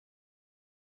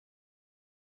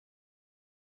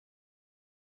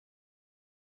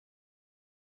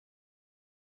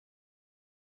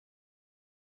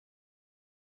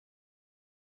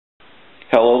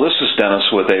Hello, this is Dennis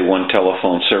with A1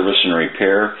 Telephone Service and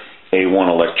Repair,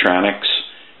 A1 Electronics.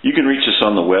 You can reach us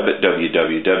on the web at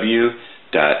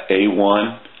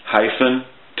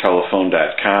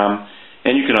www.a1-telephone.com,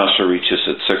 and you can also reach us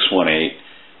at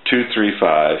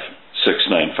 618-235-6959.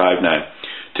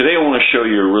 Today I want to show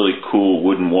you a really cool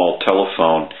wooden wall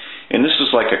telephone, and this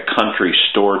is like a country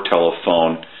store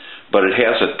telephone, but it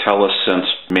has a Telesense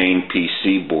main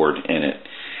PC board in it.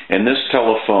 And this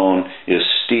telephone is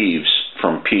Steve's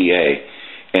from PA,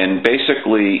 and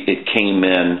basically it came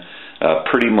in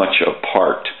pretty much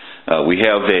apart. We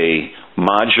have a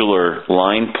modular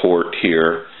line port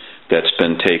here that's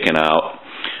been taken out.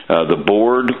 The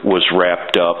board was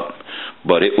wrapped up,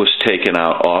 but it was taken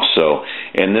out also.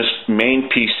 And this main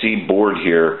PC board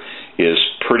here is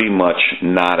pretty much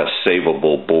not a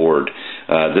savable board.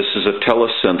 This is a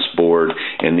Telesense board,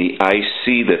 and the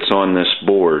IC that's on this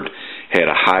board had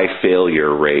a high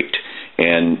failure rate.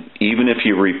 And even if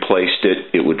you replaced it,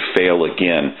 it would fail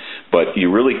again. But you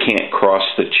really can't cross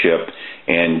the chip,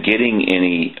 and getting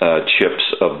any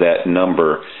chips of that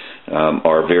number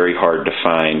are very hard to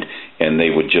find, and they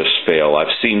would just fail.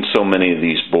 I've seen so many of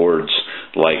these boards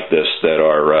like this that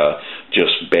are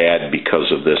just bad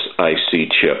because of this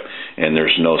IC chip, and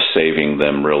there's no saving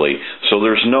them really. So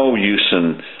there's no use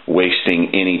in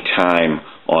wasting any time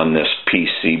on this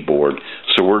PC board.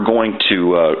 So we're going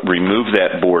to remove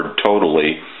that board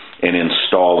totally and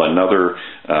install another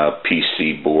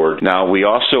PC board. Now we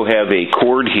also have a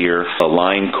cord here, a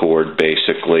line cord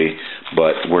basically,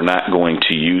 but we're not going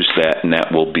to use that, and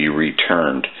that will be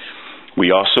returned.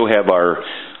 We also have our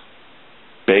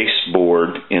base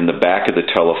board in the back of the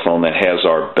telephone that has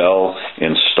our bell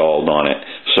installed on it.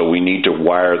 So we need to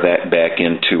wire that back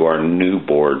into our new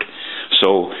board.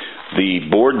 So the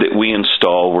board that we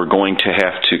install, we're going to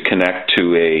have to connect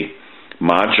to a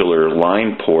modular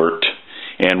line port,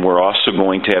 and we're also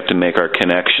going to have to make our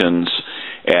connections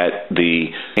at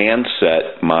the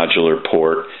handset modular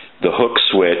port, the hook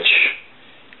switch,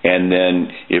 and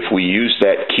then if we use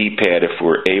that keypad, if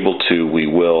we're able to, we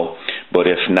will, but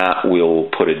if not, we'll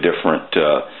put a different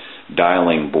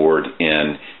dialing board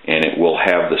in, and it will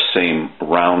have the same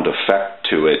round effect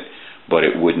to it, but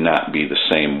it would not be the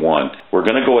same one. We're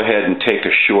going to go ahead and take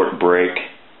a short break,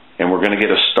 and we're going to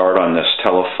get a start on this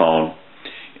telephone,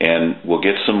 and we'll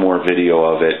get some more video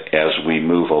of it as we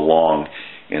move along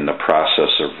in the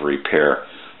process of repair.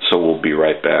 So we'll be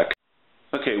right back.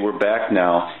 Okay, we're back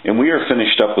now, and we are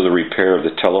finished up with a repair of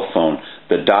the telephone.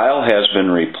 The dial has been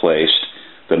replaced,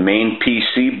 the main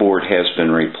PC board has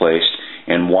been replaced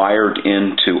and wired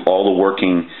into all the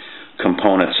working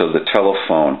components of the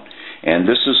telephone. And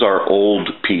this is our old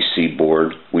PC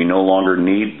board. We no longer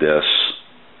need this.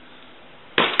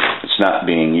 It's not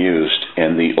being used.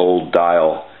 And the old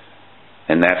dial,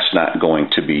 and that's not going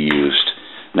to be used.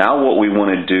 Now what we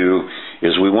want to do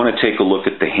is we want to take a look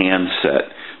at the handset.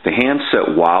 The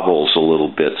handset wobbles a little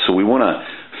bit, so we want to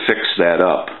fix that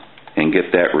up and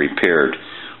get that repaired.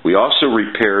 We also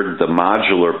repaired the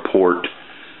modular port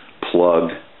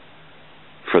plug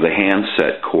for the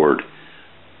handset cord.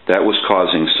 That was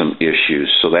causing some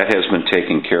issues, so that has been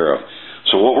taken care of.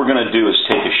 So what we're going to do is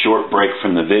take a short break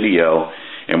from the video,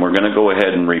 and we're going to go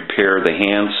ahead and repair the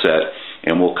handset,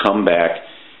 and we'll come back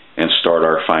and start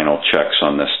our final checks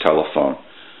on this telephone.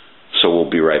 So we'll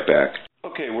be right back.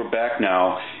 Okay, we're back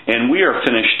now, and we are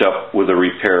finished up with a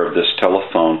repair of this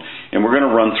telephone, and we're going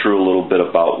to run through a little bit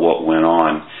about what went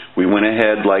on. We went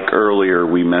ahead, like earlier,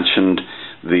 we mentioned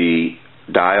the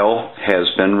dial has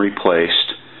been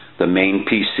replaced. The main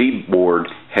PC board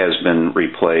has been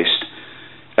replaced.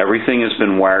 Everything has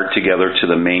been wired together to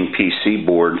the main PC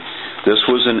board. This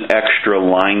was an extra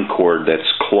line cord that's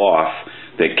cloth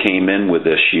that came in with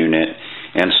this unit.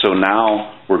 And so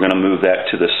now we're going to move that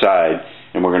to the side,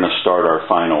 and we're going to start our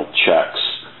final checks.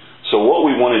 So what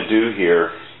we want to do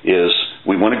here is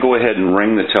we want to go ahead and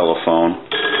ring the telephone.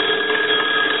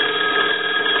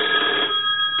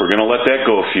 We're going to let that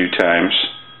go a few times.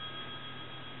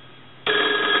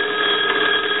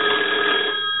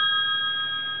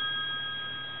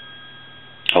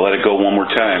 I'll let it go one more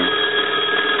time.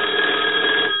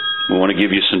 We want to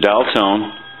give you some dial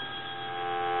tone.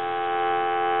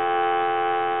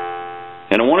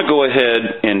 And I want to go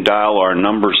ahead and dial our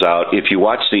numbers out. If you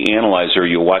watch the analyzer,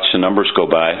 you'll watch the numbers go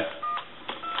by.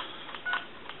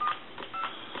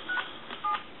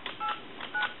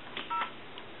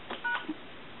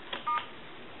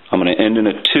 I'm going to end in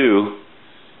a 2.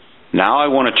 Now I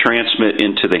want to transmit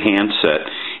into the handset.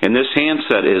 And this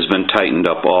handset has been tightened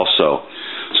up also.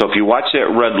 So if you watch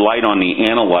that red light on the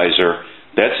analyzer,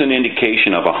 that's an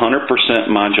indication of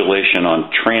 100% modulation on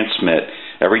transmit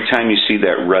Every time you see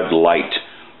that red light,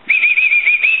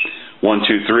 1,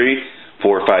 2, 3,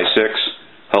 4, 5, 6,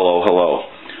 hello, hello.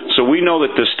 So we know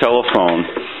that this telephone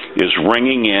is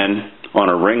ringing in on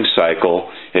a ring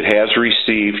cycle. It has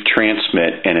received,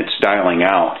 transmit, and it's dialing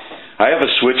out. I have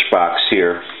a switch box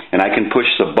here, and I can push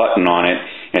the button on it,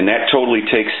 and that totally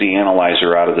takes the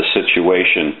analyzer out of the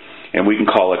situation, and we can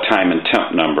call a time and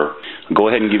temp number. I'll go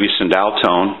ahead and give you some dial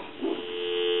tone.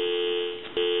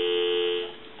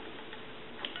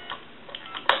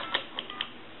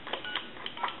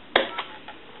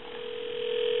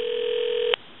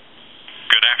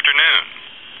 Good afternoon.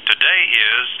 Today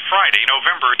is Friday,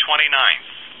 November 29th.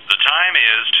 The time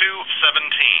is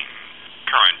 2:17.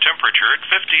 Current temperature at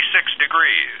 56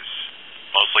 degrees.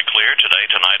 Mostly clear today,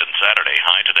 tonight, and Saturday.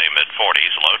 High today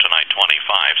mid-40s, low tonight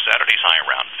 25. Saturday's high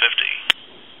around 50.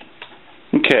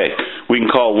 Okay, we can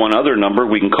call one other number.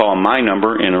 We can call my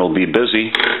number, and it'll be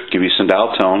busy. Give you some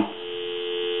dial tone.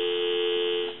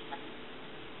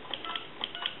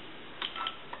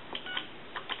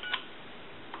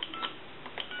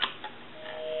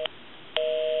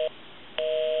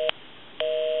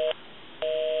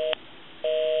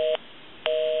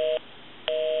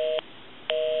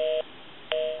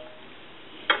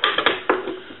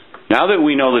 Now that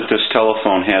we know that this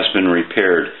telephone has been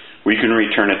repaired, we can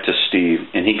return it to Steve,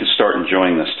 and he can start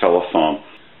enjoying this telephone.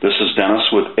 This is Dennis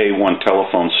with A1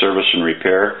 Telephone Service and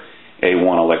Repair,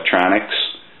 A1 Electronics.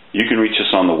 You can reach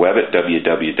us on the web at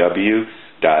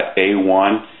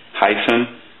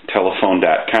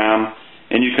www.a1-telephone.com,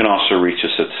 and you can also reach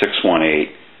us at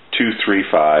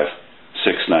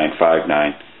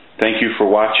 618-235-6959. Thank you for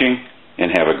watching,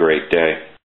 and have a great day.